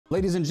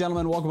Ladies and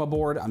gentlemen, welcome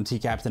aboard. I'm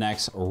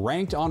TCaptainX.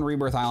 Ranked on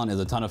Rebirth Island is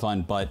a ton of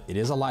fun, but it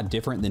is a lot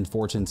different than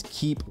Fortune's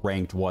Keep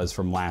Ranked was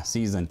from last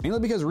season, mainly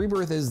because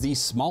Rebirth is the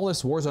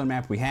smallest Warzone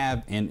map we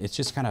have, and it's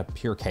just kind of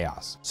pure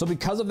chaos. So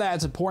because of that,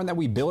 it's important that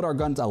we build our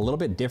guns a little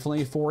bit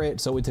differently for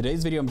it. So in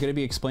today's video, I'm going to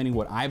be explaining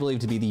what I believe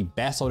to be the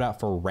best loadout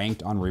for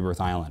Ranked on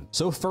Rebirth Island.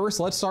 So first,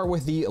 let's start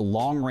with the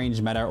long range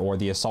meta, or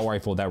the assault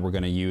rifle that we're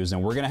going to use,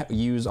 and we're going to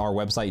use our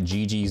website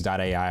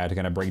ggs.ai to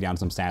kind of break down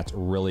some stats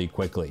really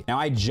quickly. Now,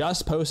 I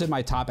just posted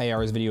my top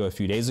ARs video a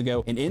few days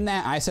ago, and in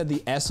that I said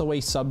the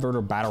SOA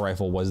Subverter battle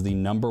rifle was the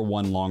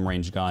 #1 long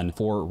range gun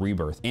for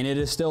Rebirth, and it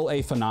is still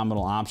a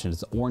phenomenal option.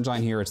 It's the orange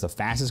line here. It's the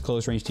fastest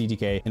close range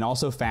TTK and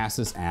also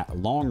fastest at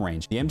long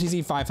range. The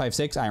MTZ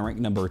 556 I rank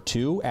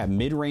 #2. At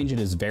mid range it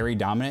is very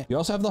dominant. You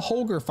also have the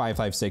Holger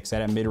 556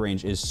 that at mid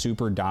range is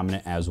super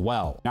dominant as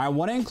well. Now I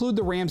want to include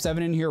the Ram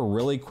 7 in here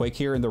really quick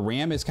here, and the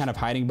Ram is kind of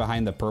hiding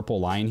behind the purple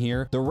line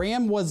here. The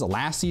Ram was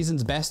last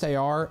season's best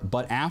AR,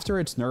 but after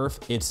its nerf,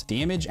 its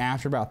damage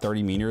after about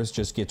 30 meters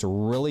just gets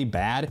really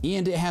bad,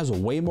 and it has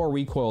way more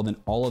recoil than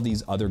all of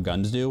these other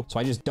guns do, so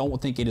I just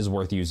don't think it is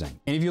worth using.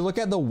 And if you look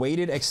at the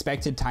weighted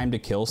expected time to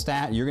kill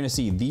stat, you're going to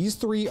see these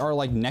three are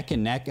like neck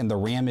and neck, and the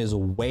Ram is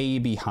way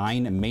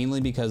behind, mainly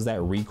because that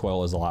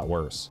recoil is a lot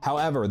worse.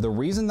 However, the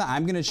reason that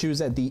I'm going to choose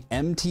that the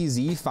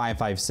MTZ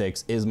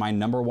 556 is my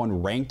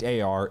 #1 ranked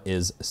AR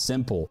is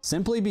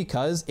simply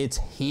because its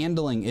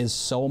handling is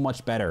so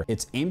much better.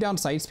 Its aim down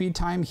sight speed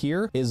time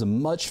here is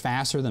much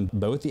faster than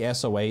both the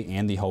SOA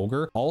and the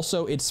Holger.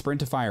 Also, its sprint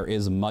to fire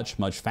is much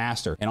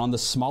faster, and on the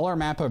smaller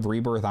map of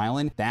Rebirth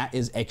Island, that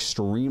is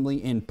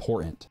extremely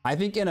important. I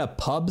think in a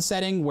pub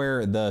setting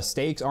where the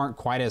stakes aren't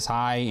quite as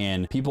high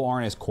and people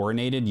aren't as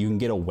coordinated, you can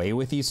get away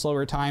with these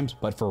slower times,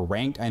 but for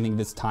ranked, I think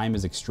this time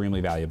is extremely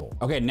valuable.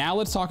 Okay, now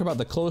let's talk about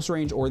the close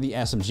range, or the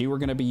SMG we're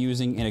going to be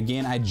using. And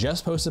again, I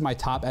just posted my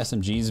top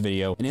SMGs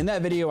video, and in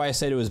that video I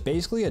said it was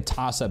basically a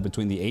toss-up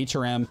between the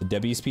HRM, the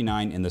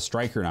WSP9, and the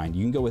Striker 9.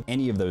 You can go with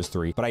any of those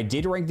three, but I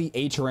did rank the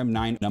HRM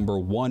 9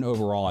 #1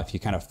 overall if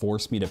you kind of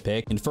force me to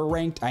pick. And for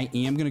ranked, I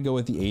am going to go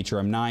with the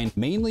HRM 9,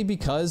 mainly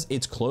because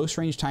its close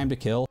range time to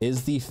kill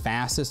is the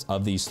fastest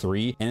of these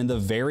three, and in the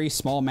very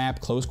small map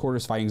close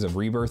quarters fightings of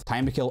Rebirth,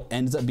 time to kill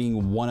ends up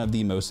being one of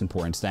the most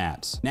important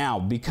stats. Now,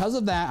 because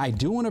of that, I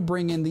do want to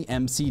bring in the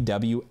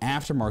MCW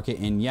aftermarket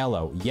in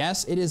yellow.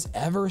 Yes, it is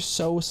ever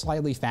so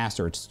slightly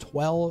faster. It's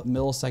 12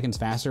 milliseconds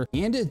faster,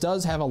 and it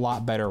does have a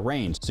lot better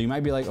range. So you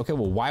might be like, okay,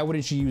 well, why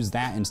wouldn't you use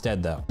that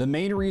instead though? The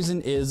main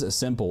reason is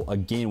simple.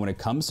 Again, when it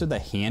comes to the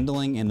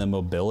handling and the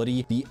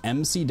mobility, the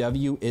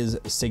MCW is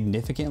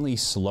significantly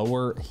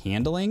slower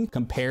handling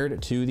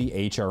compared to the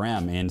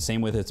HRM, and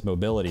same with its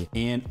mobility.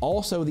 And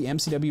also the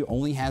MCW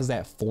only has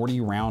that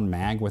 40 round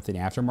mag with an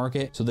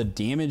aftermarket, so the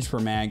damage per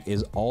mag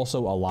is also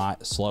a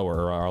lot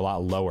slower, or a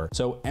lot lower.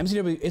 So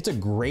MCW, it's a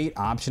great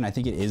option. I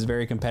think it is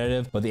very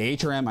competitive, but the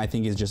HRM I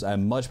think is just a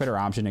much better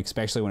option,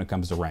 especially when it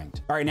comes to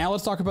ranked. All right, now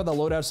let's talk about the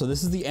loadout. So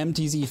this is the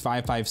MTZ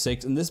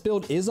 556, and this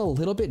build is a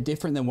little bit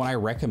different than what I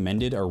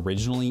recommended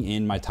originally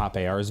in my top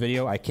ARs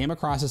video. I came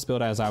across this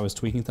build as I was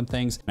tweaking some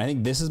things, and I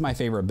think this is my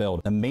favorite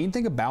build. The main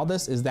thing about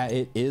this is that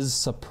it is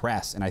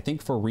suppressed, and I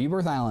think for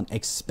Rebirth Island,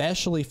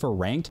 especially for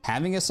ranked,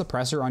 having a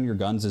suppressor on your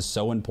guns is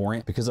so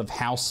important because of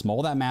how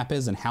small that map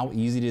is and how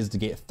easy it is to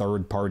get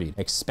third-partied,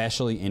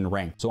 especially in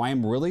ranked. So I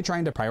am really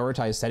trying to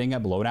prioritize setting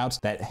up loadouts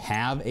that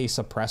have a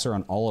suppressor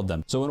on all of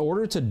them. So in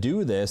order to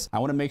do this, I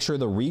want to make sure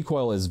the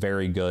recoil is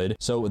very good.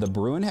 So the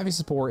Bruin Heavy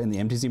Support and the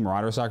MTZ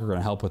Marauder Stock are going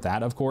to help with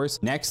that, of course.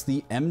 Next,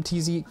 the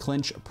MTZ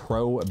Clinch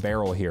Pro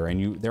barrel here,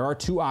 and there are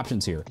two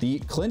options here. The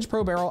Clinch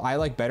Pro barrel I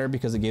like better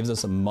because it gives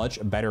us a much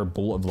better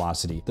bullet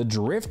velocity. The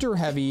Drifter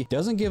Heavy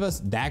doesn't give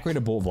us that great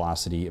a bullet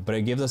velocity, but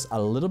it gives us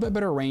a little bit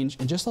better range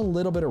and just a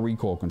little bit of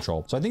recoil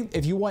control. So I think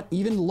if you want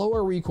even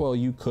lower recoil,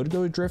 you could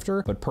go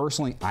Drifter, but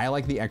personally, I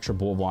like the extra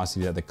bullet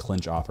velocity that the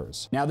Clinch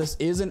offers. Now, this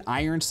is an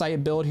iron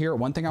sight build here.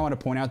 One thing I want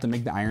to point out to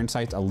make the iron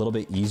sights a little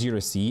bit easier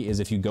to see is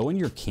if you go in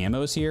your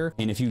camos here,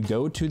 and if you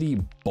go to the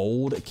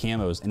bold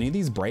camos, any of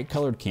these bright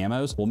colored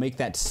camos will make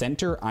that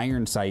center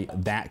iron sight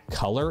that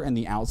color, and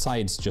the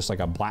outside's just like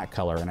a black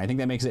color, and I think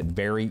that makes it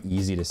very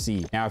easy to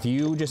see. Now, if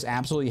you just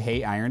absolutely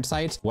hate iron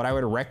sights, what I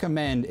would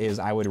recommend is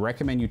I would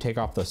recommend you take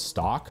off the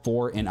stock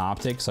for an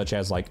optic such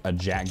as like a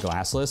Jack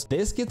Glassless.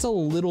 This gets a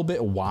little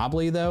bit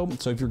wobbly though,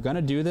 so if you're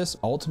gonna do this,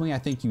 ultimately I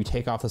think you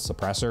take off the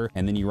suppressor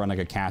and then you run like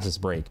a Cassis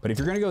brake. But if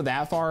you're gonna go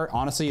that far,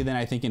 honestly, then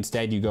I think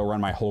instead you go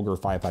run my Holger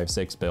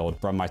 556 build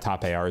from my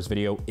top ARs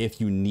video if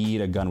you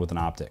need a gun with an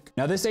optic.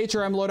 Now, this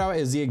HRM loadout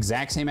is the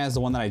exact same as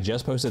the one that I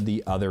just posted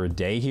the other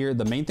day here.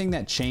 The main thing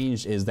that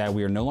changed is that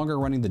we are no longer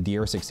running the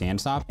DR6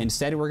 handstop.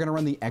 Instead, we're gonna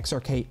run the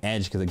XRK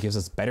Edge because it gives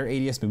us better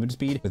ADS movement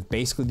speed with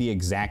basically the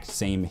exact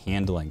same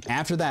handling.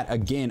 After that,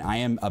 again, I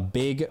am a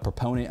big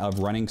proponent of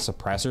running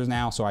suppressors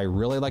now, so I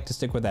really like to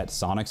stick with that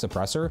sonic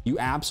suppressor. You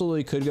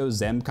absolutely could go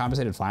Zem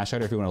compensated flash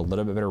hider if you want a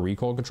little bit better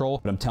recoil control,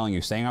 but I'm telling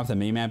you, staying off the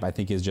minimap I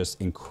think is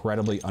just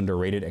incredibly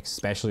underrated,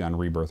 especially on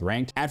Rebirth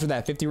Ranked. After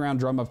that 50 round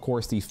drum, of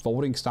course, the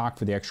folding stock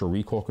for the extra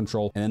recoil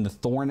control, and then the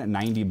Thorn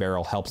 90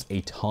 barrel helps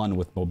a ton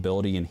with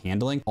mobility and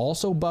handling.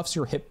 also buffs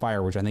your hip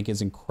fire, which I think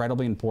is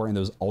incredibly important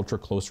in those ultra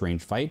close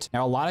range fights.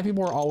 Now, a lot of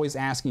people are always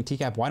asking,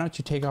 TCap, why don't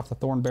you take off the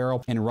thorn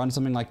barrel and run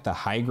something like the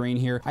high grain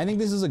here? I think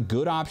this is a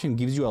good option,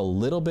 gives you a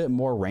little bit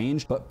more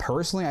range, but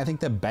personally, I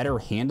think the better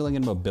handling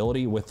and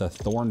mobility with the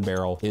thorn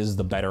barrel is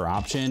the better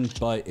option.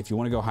 But if you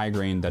want to go high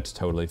grain, that's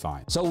totally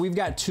fine. So we've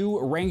got 2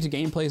 ranked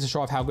gameplays to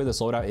show off how good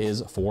this loadout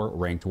is for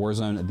ranked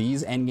Warzone.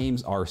 These end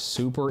games are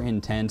super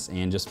intense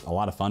and just a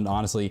lot of fun,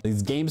 honestly.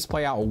 These games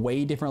play out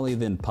way differently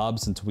than pub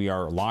since we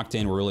are locked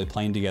in. We're really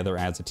playing together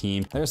as a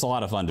team. There's a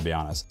lot of fun, to be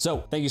honest.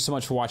 So thank you so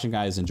much for watching,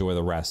 guys. Enjoy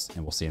the rest,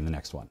 and we'll see you in the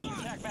next one.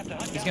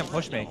 He's gonna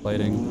push me.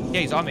 Plating.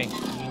 Yeah, he's on me.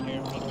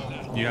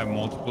 You have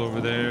multiple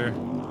over there.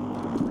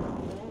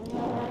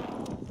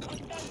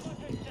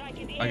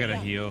 I gotta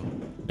heal.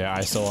 Yeah,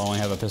 I still only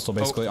have a pistol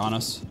basically on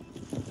us.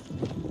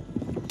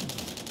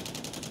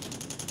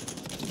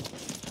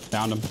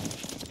 Found him.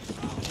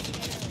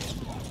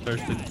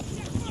 Thirsted.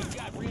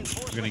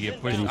 I'm gonna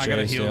get pushed. I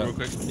gotta heal real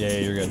quick. Yeah,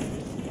 you're good.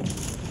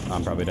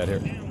 I'm probably dead here.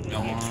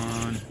 Come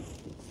on.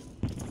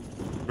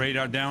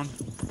 Radar down.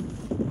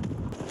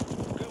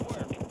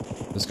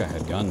 This guy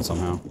had guns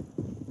somehow.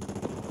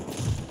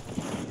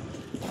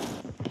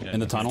 Yeah, in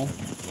the tunnel.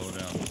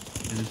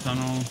 Loadout. In the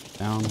tunnel.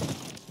 Down.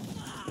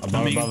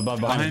 Above,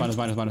 behind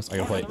us. I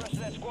got a plate.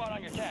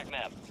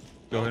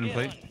 Go ahead and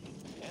plate.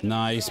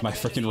 Nice, my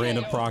freaking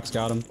random procs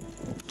got him.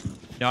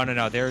 No,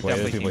 there are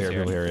definitely people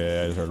here.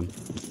 Yeah, I just heard him.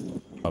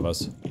 Above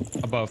us.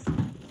 Above.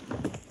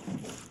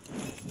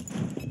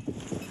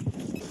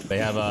 They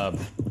have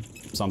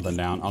something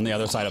down on the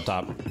other side up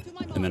top,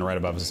 and then right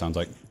above us. It sounds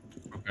like.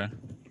 Okay.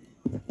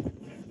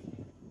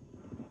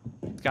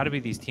 It's got to be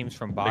these teams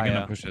from Bio. They're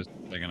gonna push us.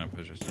 They're gonna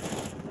push us.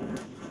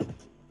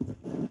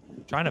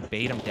 Trying to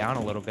bait them down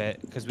a little bit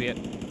because we had.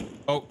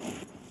 Oh,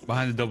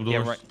 behind the double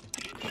doors. Yeah, right.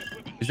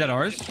 Is that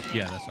ours?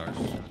 Yeah, that's ours.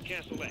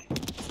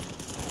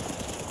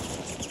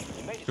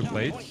 Good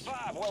plates.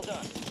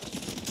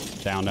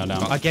 Down.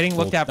 Getting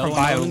looked at from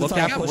Bio. Looked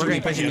at. We're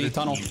getting pushed in the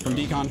tunnel from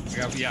Decon.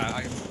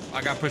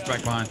 I got pushed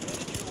back behind.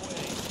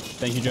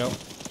 Thank you, Joe.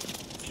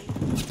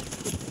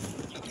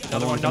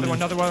 Another one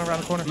around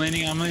the corner. I'm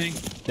landing.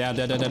 Dead.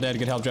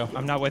 Good help, Joe.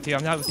 I'm not with you.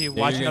 Yeah,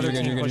 Watch you're another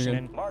good, team you're pushing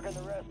good. in.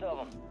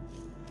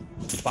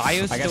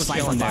 Bio's I got still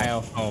sniped killing from there.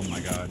 Bio. Oh my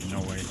god, no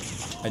way.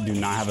 I do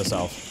not have a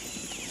self.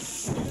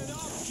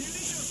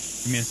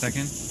 Give me a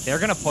second. They're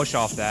gonna push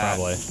off that.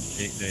 Probably.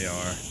 They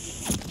are.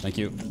 Thank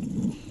you.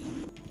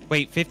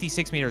 Wait,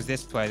 56 meters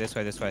this way.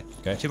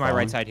 Okay. To my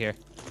right side here.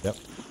 Yep.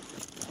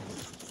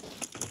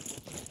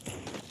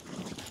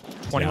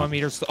 21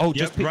 meters. Oh,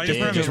 just right in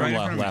front of me. just Right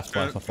in left,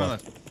 front of me.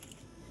 left.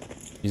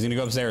 He's gonna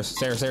go upstairs.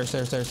 Stairs.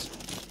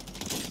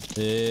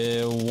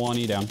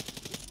 1E down.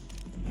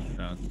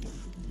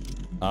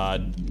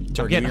 Turk,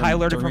 I'm getting high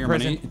alerted from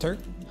prison. Turk?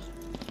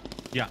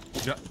 Yeah.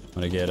 I'm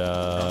gonna get,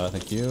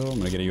 thank you. I'm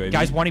gonna get a UAV.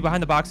 Guys, 1E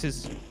behind the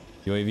boxes.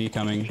 UAV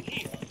coming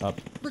up.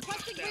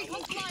 Requesting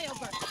recon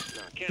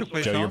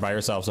flyover. Joe, you're by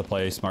yourself, so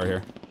play smart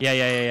here.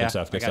 Yeah. Good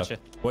stuff. I gotcha.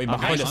 Wait, I'll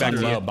behind push us back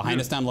down to low. you.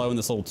 Behind us down low in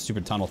this little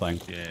stupid tunnel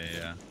thing.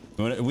 Yeah.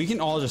 We can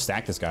all just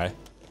stack this guy.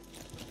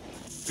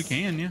 We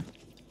can, yeah.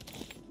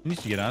 He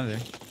needs to get out of there.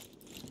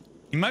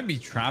 He might be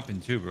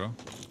trapping too, bro.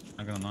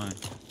 Not gonna lie.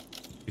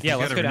 If Yeah, he's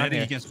let's got go a down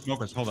grenade, here. he can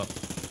smoke us. Hold up.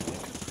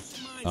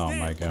 Oh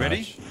my gosh.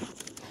 Ready?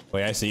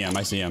 Wait, I see him.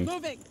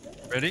 Moving.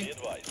 Ready?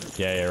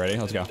 Yeah, ready?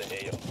 Let's go.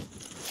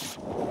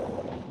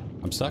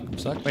 I'm stuck.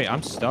 Wait,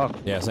 I'm stuck.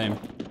 Yeah, same.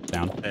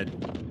 Down. Dead.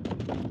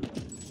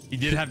 He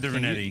did have the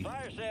grenade.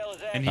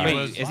 And he Wait,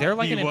 was. is there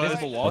like an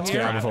invisible wall Let's get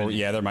here? out before.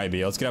 Yeah, there might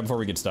be. Let's get out before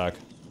we get stuck.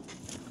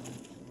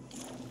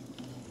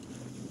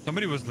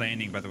 Somebody was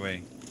landing, by the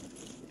way.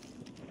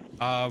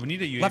 We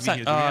need a UAV Left here.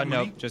 side. Do we have No,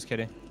 money? just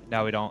kidding.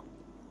 No, we don't.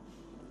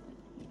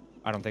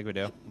 I don't think we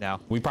do. No.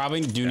 We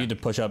probably do need to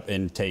push up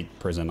and take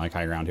prison, like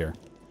high ground here.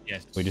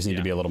 Yes. We just need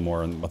to be a little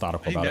more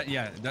methodical about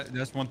it.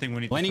 That's one thing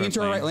we need Landing to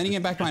into our right, landing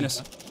it back behind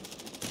us.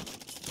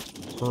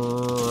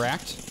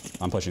 Cracked.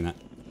 I'm pushing that.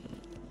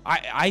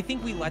 I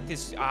think we let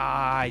this.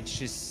 It's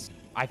just.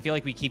 I feel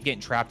like we keep getting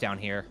trapped down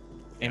here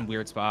in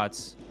weird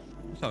spots.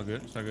 It's all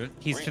good.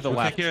 He's to the We'll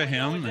left. take care of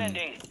him. And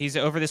He's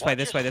over this way,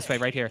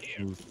 right here.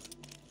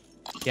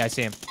 Yeah, I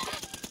see him.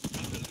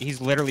 He's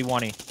literally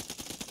 1E.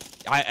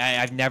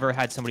 I've never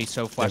had somebody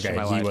so flesh in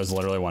my life. He was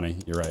literally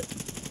 1E. You're right.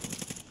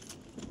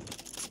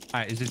 all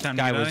right, is it time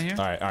to Guy get out was- of here?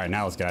 All right.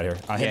 Now let's get out of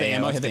here. Hit the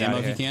ammo. let's Hit the get ammo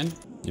outta if you can.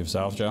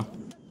 Yourself, Joe.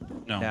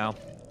 No. No.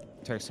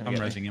 Turk's gonna I'm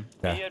get me. resing him.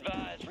 Okay. All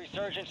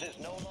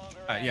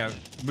right, yeah,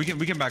 we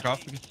can back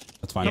off.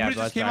 That's fine. Yeah, Somebody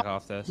let's just came back up.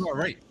 off this. You are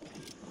right.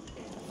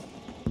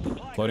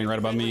 Floating right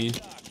above me.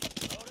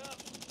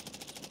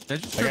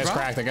 That just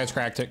That guy's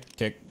cracked.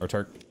 Kick or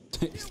Turk.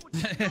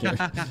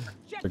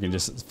 Freaking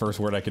just first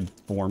word I could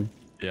form.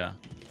 Yeah.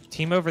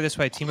 Team over this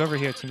way. Team over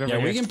here. Team over Yeah,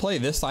 here. we can play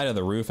this side of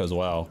the roof as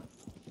well.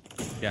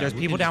 Yeah, There's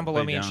we people can down just below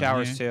play me in down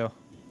showers here. too.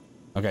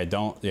 Okay,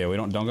 don't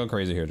go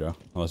crazy here, Joe.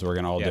 Unless we're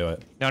gonna all do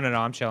it. No,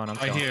 I'm chilling.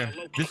 Right here.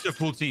 This is a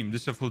full team.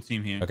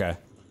 Here. Okay.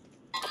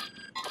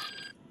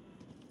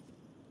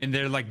 And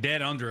they're like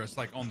dead under us,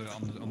 like on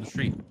the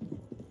street.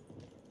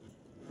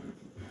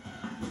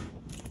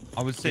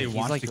 I would say He's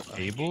watch like- the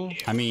cable.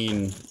 I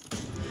mean,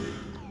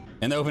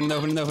 in the open, in the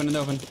open, in the open, in the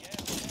open.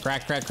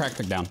 Crack, crack, crack,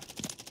 crack down.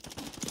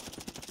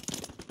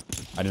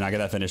 I did not get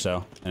that finish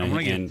though. And I'm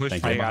gonna get pushed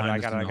thank right you. I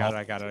behind got us it. in the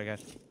I got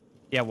it.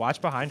 Yeah, watch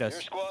behind us.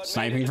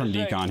 Sniping from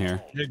decon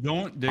here. They're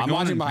going. I'm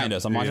watching in behind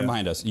us. I'm watching cafeteria.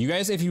 behind us. You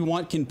guys, if you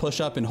want, can push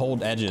up and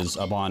hold edges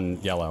up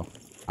on yellow.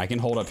 I can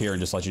hold up here and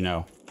just let you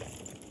know.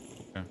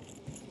 Okay.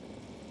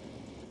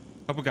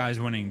 Couple guys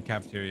winning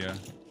cafeteria.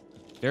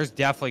 There's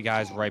definitely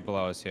guys right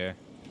below us here.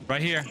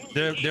 Right here.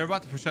 They're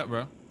about to push up,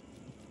 bro.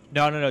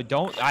 No.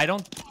 Don't. I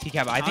don't.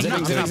 TCap. I think Zipping,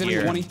 I'm zipping, up zipping,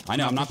 here. 20. I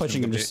know. I'm not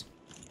pushing him. pushing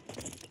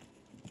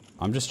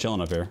I'm just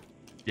chilling up here.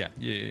 Yeah.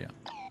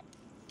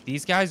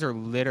 These guys are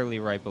literally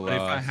right below But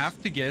if us. I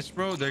have to guess,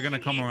 bro, they're gonna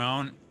come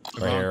around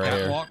Right here, right here.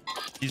 catwalk.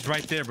 He's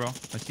right there, bro.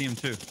 I see him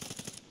too.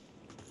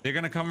 They're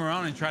gonna come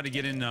around and try to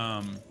get in.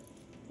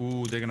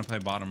 Ooh, they're gonna play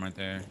bottom right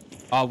there.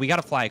 Oh, we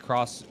gotta fly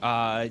across.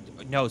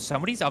 No,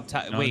 somebody's up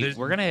top. No, Wait, there's-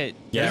 we're gonna.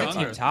 Yeah, There's a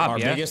team our- top, Our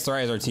yeah. biggest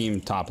threat is our team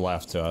top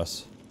left to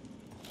us.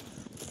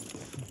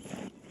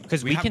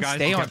 Because we have can guys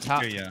stay in on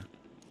top. cafeteria.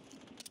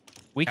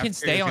 We can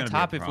stay Cafeteria's on gonna be a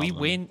top if we problem.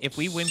 win. If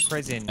we win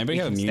prison, Anybody we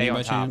have a can muni stay by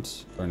on top.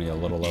 chance? Or need a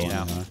little low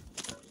Yeah. on there?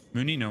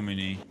 Muni, no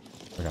muni.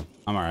 Okay,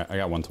 I'm all right. I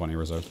got 120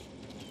 reserve.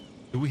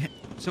 Do we?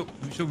 So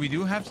we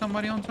do have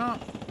somebody on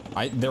top.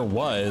 There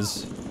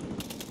was.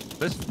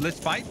 Let's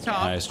fight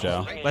top. Nice,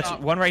 Joe. Let's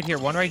one right here.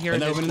 One right here. In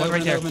the There's open, in one the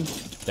right open, in there.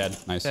 the open. Dead.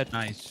 Nice. Dead.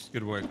 Nice,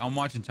 good work. I'm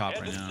watching top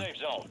right now.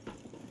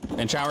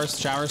 And showers.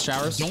 Don't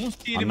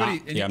see I'm anybody.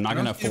 not, yeah, I'm not I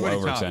don't gonna see full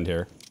anybody top. overextend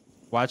here.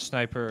 Watch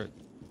sniper.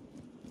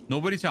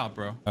 Nobody top,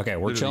 bro. Okay,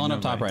 we're Literally chilling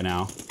up top nobody. right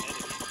now.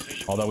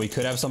 Although we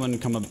could have someone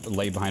come up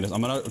late behind us.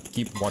 I'm gonna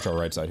watch our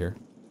right side here.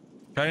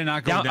 Try to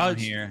not go down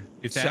here.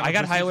 If they So have I a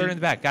got high alert precision- in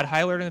the back. Got high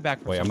alert in the back.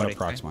 From Wait, I'm gonna somebody.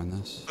 prox mine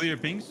this. Clear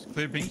pings.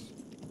 Clear pings.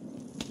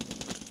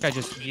 I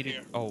just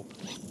needed. Oh,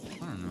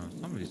 I don't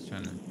know. Somebody's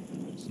trying to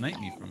snipe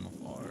me from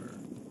afar.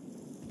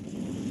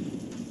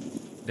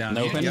 Down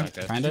No here. open, Yeah.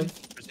 kind of.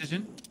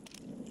 Precision.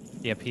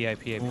 yeah. PI.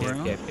 Over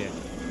now?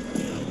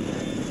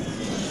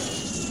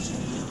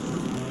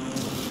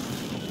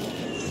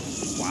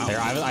 Wow. Here,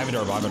 I have a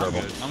durable. I have a I'm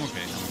durable. good. I'm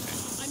okay.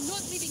 I'm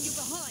not leaving you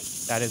behind.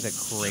 That is a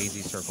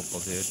crazy circle pull,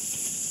 dude.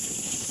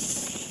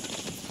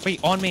 Wait,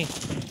 on me.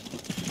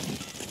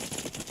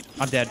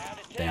 I'm dead.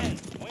 Damn.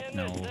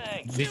 No.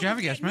 Did you have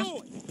a gas mask?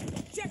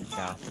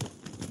 Yeah.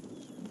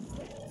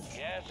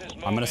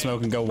 I'm gonna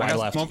smoke and go I wide got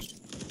left. smoke.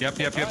 Yep.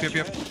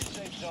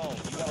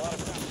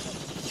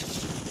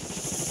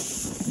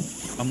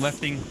 I'm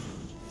lefting.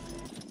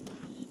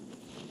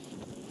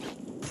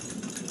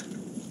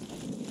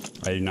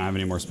 I do not have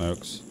any more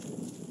smokes.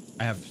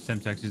 I have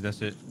Semtexes.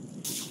 That's it.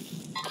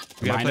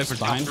 We gotta Behind play us, for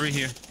top behind. 3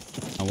 here.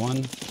 I won.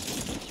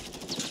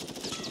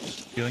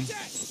 Healing.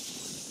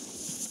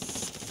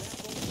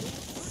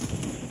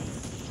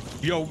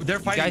 Yo, they're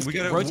You fighting. guys, We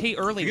gotta rotate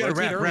early. we gotta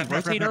Rotate wrap, early. wrap,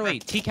 wrap, Rotate wrap, early.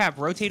 wrap. TCap,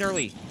 rotate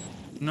early.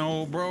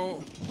 No,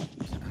 bro.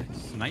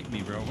 Snipe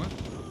me, bro.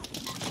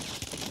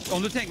 What?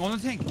 On the tank. On the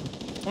tank.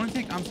 On the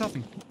tank. I'm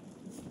selfing.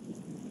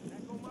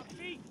 Back on my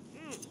feet.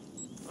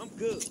 I'm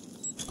good.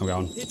 I'm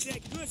going. Hit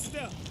that good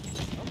stuff.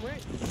 I'm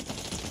ready.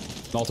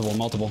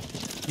 Multiple.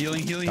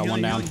 Healing. Got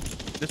one down.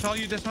 That's all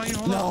you. Hold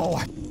on. No.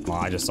 Well,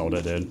 I just sold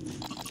it, dude.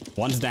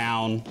 One's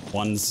down.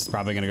 One's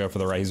probably gonna go for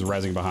the right. He's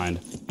rezzing behind.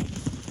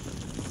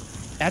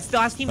 That's the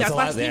last team. That's the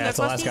last team. Yeah, That's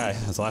that's the the last last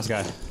team. guy. That's the last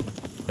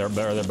guy. They're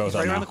both Right up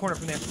around now. the corner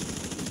from there.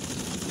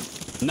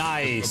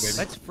 Nice.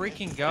 Let's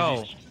freaking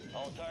go.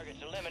 All targets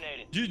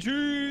eliminated.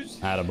 GG's.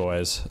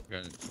 Attaboys.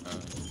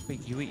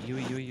 Wait,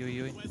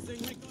 Yui.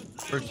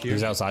 First here.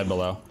 He's outside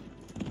below.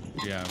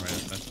 Yeah,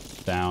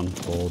 right. Down.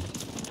 Hold.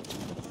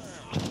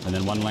 And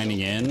then one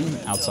landing in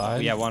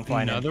outside. Yeah, one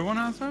flying in. Another one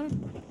outside?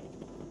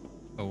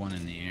 Oh, one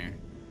in the air.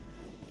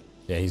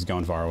 Yeah, he's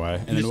going far away.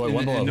 And then Just one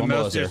in below. the One middle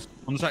below here. stairs.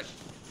 On the side.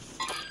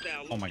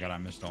 Oh my god, I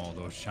missed all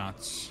those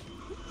shots.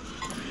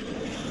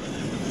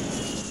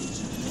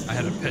 I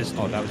had a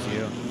pistol. Oh, that was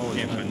you. Oh,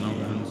 can't put no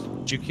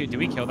guns. Did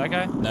we kill that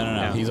guy?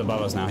 No. He's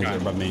above us now. He's Okay.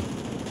 above me.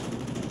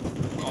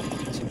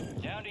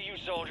 Down to you,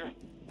 soldier.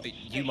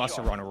 You must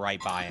have run right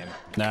by him.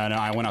 No.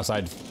 I went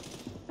outside.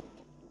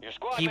 Your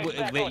squad He mate's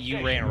back on you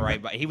station. ran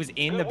right by. He was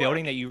in the Good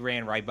building work. that you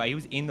ran right by. He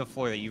was in the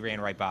floor that you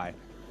ran right by.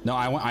 No,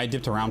 I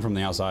dipped around from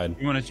the outside.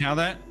 You want to chow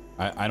that?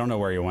 I don't know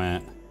where he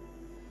went.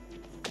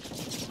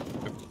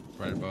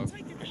 Right above.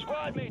 Your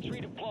squad mate's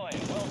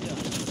redeploying. Well done.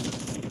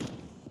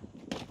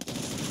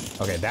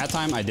 Okay, that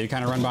time I did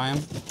kind of run by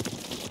him,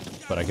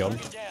 but I killed him.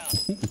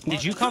 Down.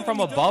 Did you come from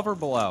above or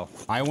below?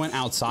 I went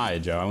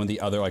outside, Joe. I went the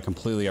other, like,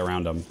 completely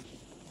around him.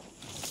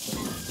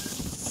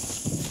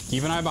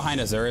 Keep an eye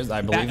behind us. There is,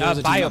 I believe there's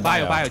a team Bio. at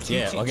bio. Two,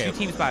 Yeah, two, okay. two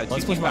teams bio. Let's Two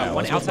push teams bio. bio.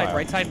 One Let's push outside, bio.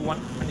 right side.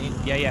 One.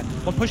 Yeah.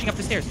 One pushing up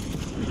the stairs.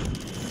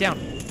 Down.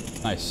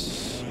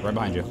 Nice. Right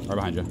behind you. Right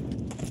behind you.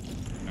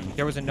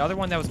 There was another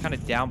one that was kind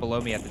of down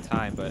below me at the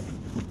time, but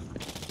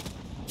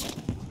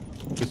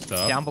Good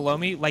stuff. down below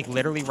me, like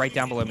literally right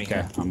down below me. Okay,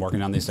 Here. I'm working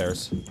down these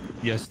stairs.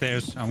 Yeah,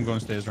 stairs. I'm going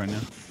stairs right now.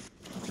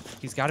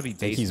 He's got to be I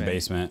think basement.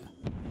 he's basement.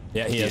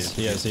 Yeah, he is.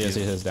 He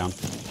is down. Good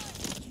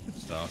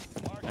stuff.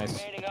 Mark Nice.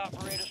 remaining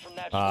operators from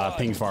that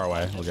Ping far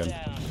away. We're good.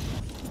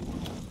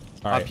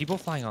 All right. People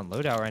flying on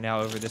loadout right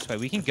now over this way.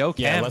 We can go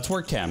chem. Yeah, let's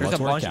work chem. There's Let's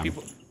a work bunch chem. of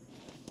people.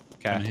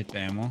 Gonna Okay. hit the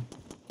ammo.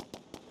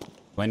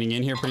 Landing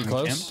in here pretty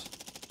close.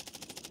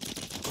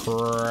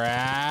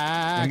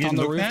 Crack getting on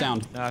the looked roof at?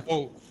 down.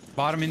 Oh,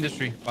 bottom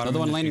industry. Bottom Another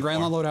one landing industry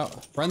right on the far.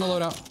 loadout. Right on the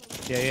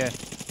loadout. Yeah, yeah.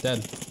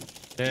 Dead.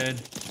 Dead.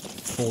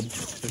 Full.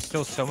 There's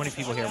still so many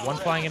people here. One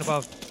flying in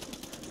above.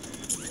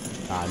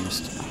 I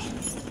missed.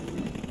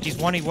 He's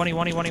one.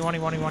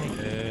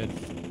 Dead.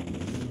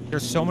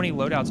 There's so many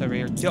loadouts over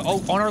here.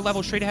 Oh, on our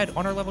level, straight ahead.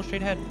 On our level,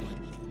 straight ahead.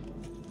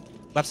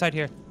 Left side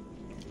here.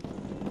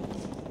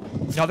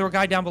 Another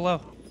guy down below.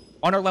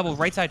 On our level,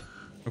 right side.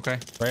 Okay.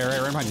 Right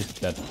behind you.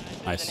 Dead.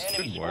 Nice.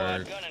 Enemy Good squad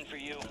work. gunning for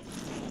you.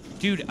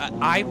 Dude,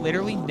 I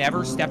literally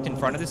never stepped in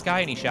front of this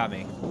guy and he shot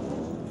me.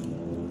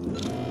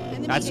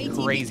 Enemy That's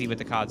ATV. crazy with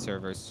the COD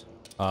servers.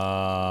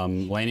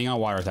 Landing on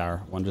water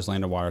tower. One just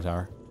landed water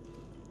tower.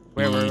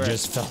 Where? He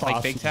just fell Like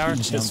off. big tower?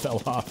 He just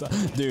fell off.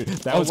 Dude,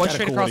 that Oh, was one kind of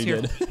straight cool across what he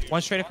here. did.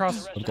 One straight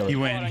across. He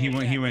went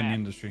in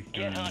industry.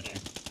 Get hunting.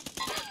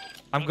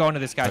 I'm going to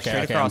this guy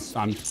straight across.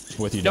 I'm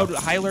with you. No, Doug.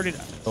 high alerted.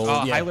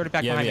 High alerted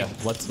back behind me.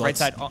 Let's right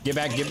side. Oh, Get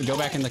back. Go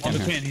back in the On chem the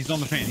here. fan. He's on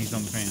the fan. He's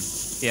on the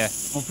fan. yeah.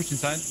 Won't push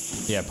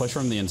inside. Yeah, push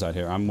from the inside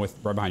here. I'm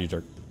right behind you,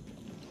 Jerk.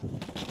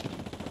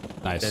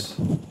 Nice.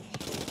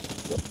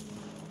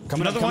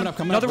 Coming Another up.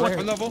 Another right one. here.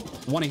 What level?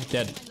 20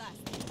 dead.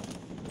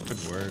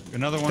 Good work.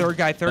 Another one. Third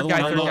guy.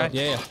 Another one. guy.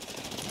 Yeah.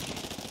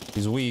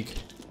 He's weak.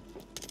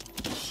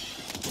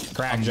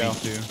 Crack, I'm Joe.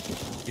 weak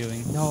too.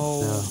 Healing.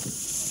 No.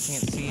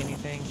 Can't see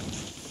anything.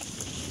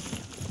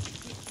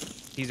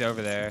 He's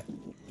over there.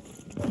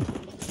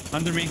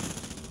 Under me.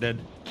 Dead.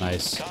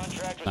 Nice.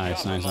 Contract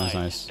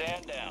Nice.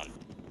 Stand down.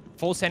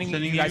 Full sending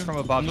Sending you guys you? from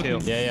above I'm too.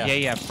 looking.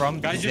 Yeah. From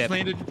Guy the just zip.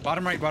 landed.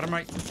 Bottom right. Bottom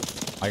right.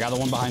 I got the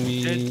one behind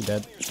me.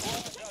 Dead.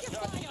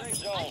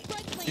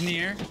 In the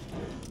air.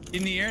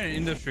 In the air and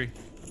industry.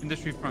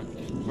 Industry front.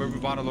 Where we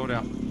bought a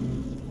loadout.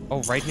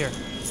 Oh, right here.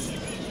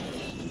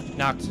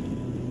 Knocked.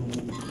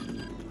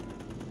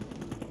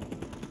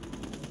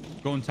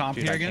 Going top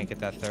Dude, here I again. can't get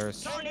that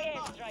thirst.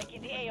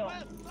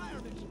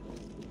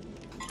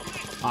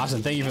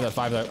 Awesome. Thank you for that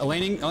 5.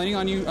 Landing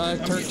on you,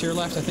 Turk, to your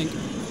left, I think.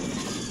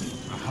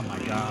 Oh my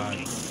god.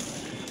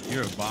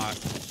 You're a bot.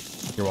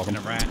 You're welcome.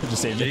 And a rat.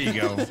 Just saved There it.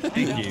 you go.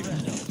 Thank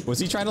you. Was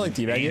he trying to like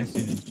teabag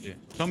you?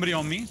 Somebody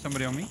on me.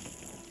 Somebody on me.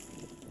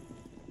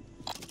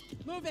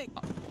 Moving.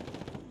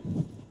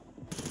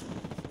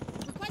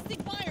 Requesting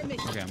fire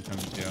mission. Okay, I'm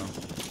coming to you.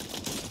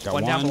 Got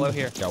One down below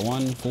here. Got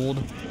one fooled.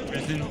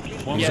 Prison.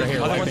 He's One right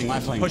here. other Left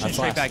one's wing. pushing That's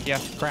straight last. back, yeah.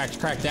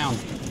 Cracked down.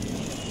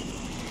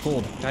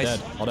 Fooled. Nice.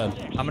 Dead. All dead.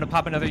 I'm gonna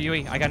pop another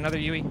UE. I got another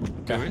UE.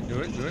 Do it. Do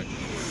it. Do it.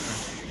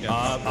 Yeah.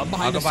 Up behind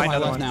I'll us go to buy my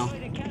another left now.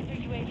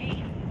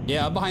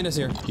 Yeah, up behind us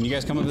here. Can you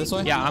guys come up this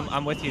way? Yeah,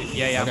 I'm with you.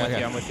 Yeah,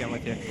 Okay, I'm with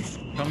okay.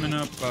 you. Coming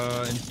up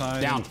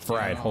inside. Down.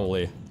 Fried.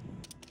 Holy.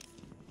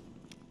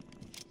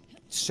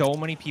 So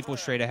many people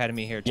straight ahead of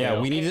me here too. Yeah,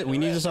 we need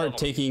to start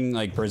taking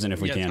like prison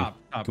if we Yeah, can.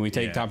 top, Can we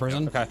take yeah, top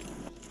prison? Okay.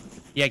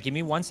 Yeah, give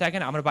me 1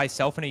 second. I'm gonna buy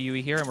self and a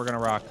UE here, and we're gonna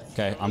rock.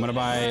 Okay, I'm gonna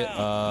buy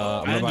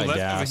Over here,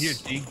 gas.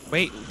 T.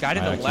 Wait, guy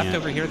to I the left can't.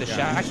 over here, the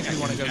shack. If you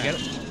want to go get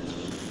it.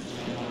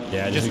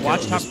 Yeah, Just be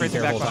watch careful- top be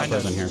prison back careful top behind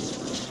us.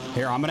 prison here.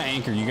 Here, I'm gonna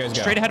anchor. You guys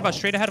go. Straight ahead of us.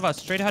 Straight ahead of us.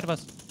 Straight ahead of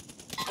us.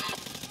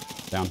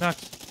 Down.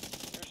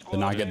 Knocked. Did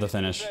not get the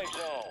finish.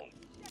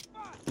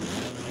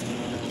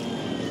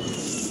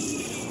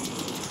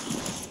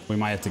 We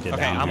might have to get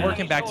Okay, down I'm here.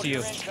 working back to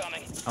you.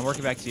 I'm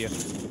working back to you.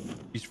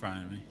 He's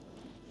frying me.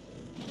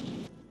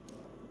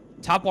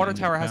 Top water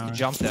tower has to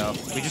jump though.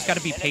 We just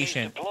gotta be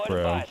patient.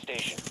 Bro.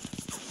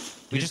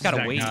 We just gotta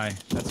that wait. guy.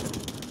 That's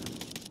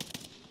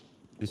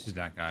This is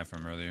that guy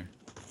from earlier.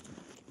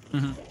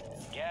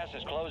 Gas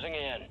is closing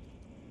in. I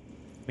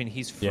mean,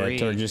 he's Yeah, free.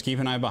 Turk, just keep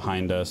an eye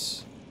behind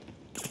us.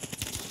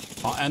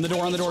 And the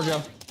door,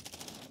 Joe.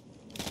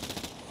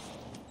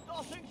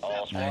 All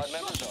squad Nice.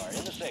 members are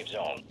in the safe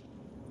zone.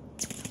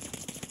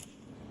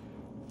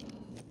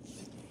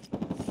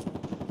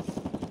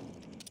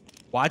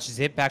 Watch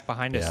zip back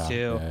behind us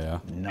too. Yeah.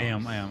 I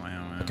am.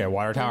 Okay,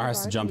 water tower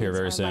has to jump here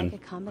very soon.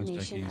 Like a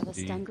combination of a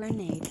stun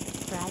grenade,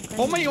 frag grenade,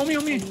 Oh me.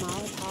 and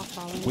Molotov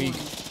falling Weak.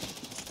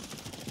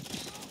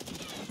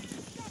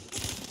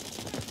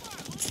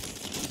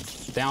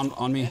 Down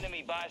on me.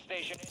 Enemy buy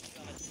station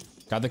incoming.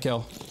 Got the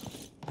kill.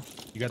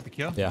 You got the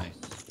kill? Yeah. Nice.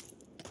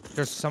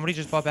 There's somebody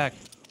just bought back.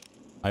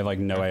 I have like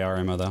no AR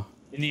ammo though.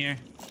 In the air.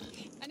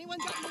 Anyone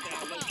got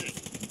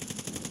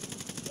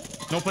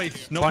No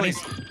plates. No Bunnies.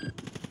 plates.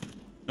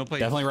 No plates.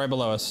 Definitely right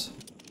below us.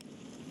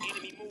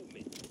 Enemy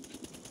movement.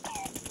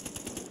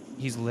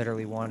 He's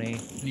literally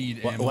 1A.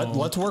 Need ammo.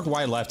 Let's work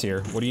wide left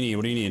here. What do you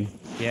need?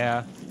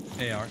 Yeah.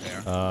 AR.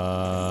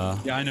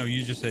 Yeah, I know.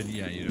 You just said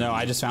yeah. You don't. no,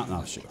 I just found.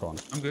 Oh shit, hold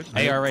on. I'm good.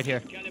 AR right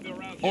here.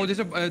 Oh, there's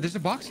a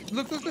box.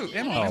 Look.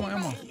 Ammo.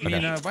 Ammo. I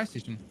mean, buy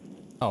station.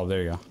 Oh,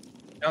 there you go.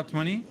 Got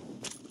 20.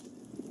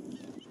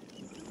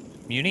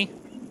 Muni?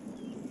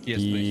 Yes,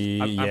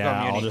 please. I'm going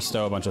Yeah, I'll muni. just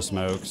stow a bunch of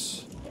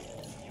smokes.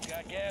 You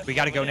got gas? We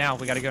gotta go now.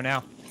 We gotta go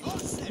now.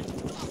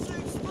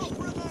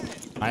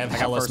 I have got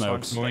hella first one.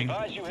 smokes. Going.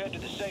 Advise you head to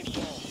the safe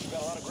zone. You've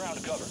got a lot of ground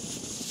to cover.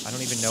 I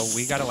don't even know.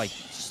 We gotta like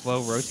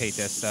slow rotate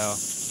this though.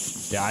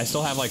 Yeah, I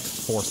still have like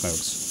 4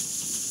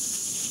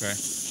 smokes. Okay.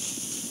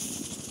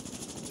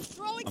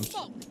 Throwing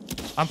smoke.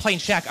 I'm playing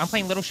Shack. I'm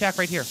playing Little Shack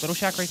right here. Little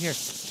Shack right here.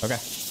 Okay.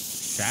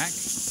 Shack.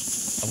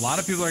 A lot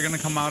of people are gonna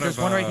come out There's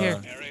of. one right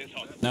here.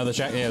 No, the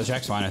shack. Yeah, the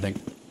shack's fine. I think.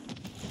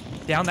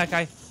 Down that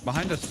guy.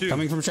 Behind us too.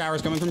 Coming from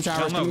showers. Coming from showers.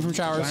 Down low. Coming from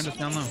showers. Behind us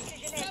down low.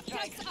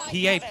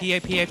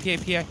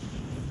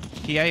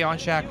 PA on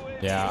Shack.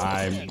 Yeah,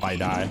 I might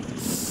die.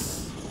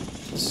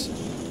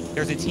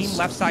 There's a team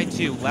left side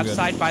too. Left Good.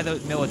 side by the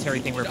military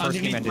thing where first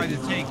team Underneath by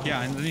ended. the tank. Yeah,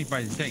 underneath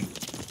by the tank.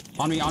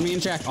 On me in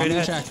shack. On Straight me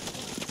in ahead. shack.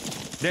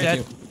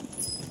 Dead.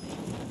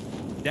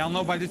 Thank Down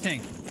low by the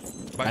tank.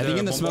 By I think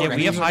in the bomb smoke. wall. Yeah, I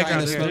we think have high there's a guy in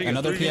ground the here. smoke.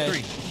 Another Three, PA.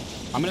 three.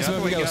 I'm gonna Get smoke out and the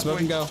go. way, get out Smoke the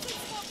and go.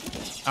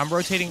 I'm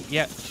rotating.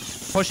 Yeah.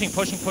 Pushing.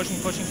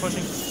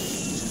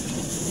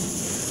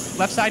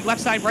 Left side,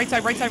 right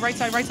side.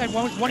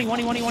 One,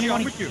 Yeah,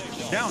 I'm with you.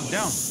 Down.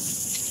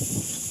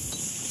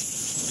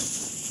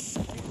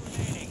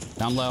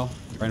 Down low.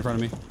 Right in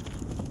front of me.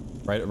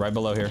 Right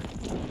below here.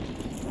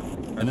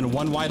 And then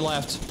one wide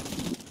left.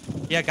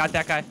 Yeah, got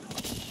that guy.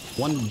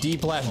 One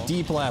deep left.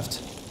 Deep left.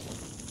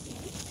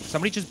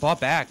 Somebody just bought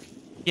back.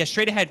 Yeah,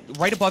 straight ahead,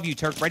 right above you,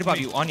 Turk. Right above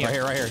you, on you. Right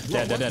here.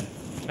 Dead.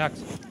 Knocked.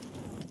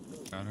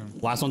 Got him.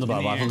 Last one's above.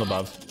 In the Last air. one's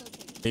above.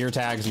 Get your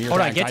tags. Get your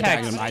Hold on, tags. get I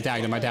tagged tags. him. I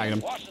tagged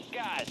him. Watch the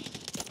skies.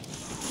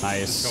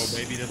 Nice. Let's go,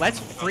 baby. Let's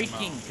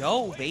freaking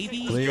go, baby.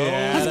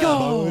 Yeah, Let's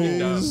go.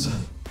 boys.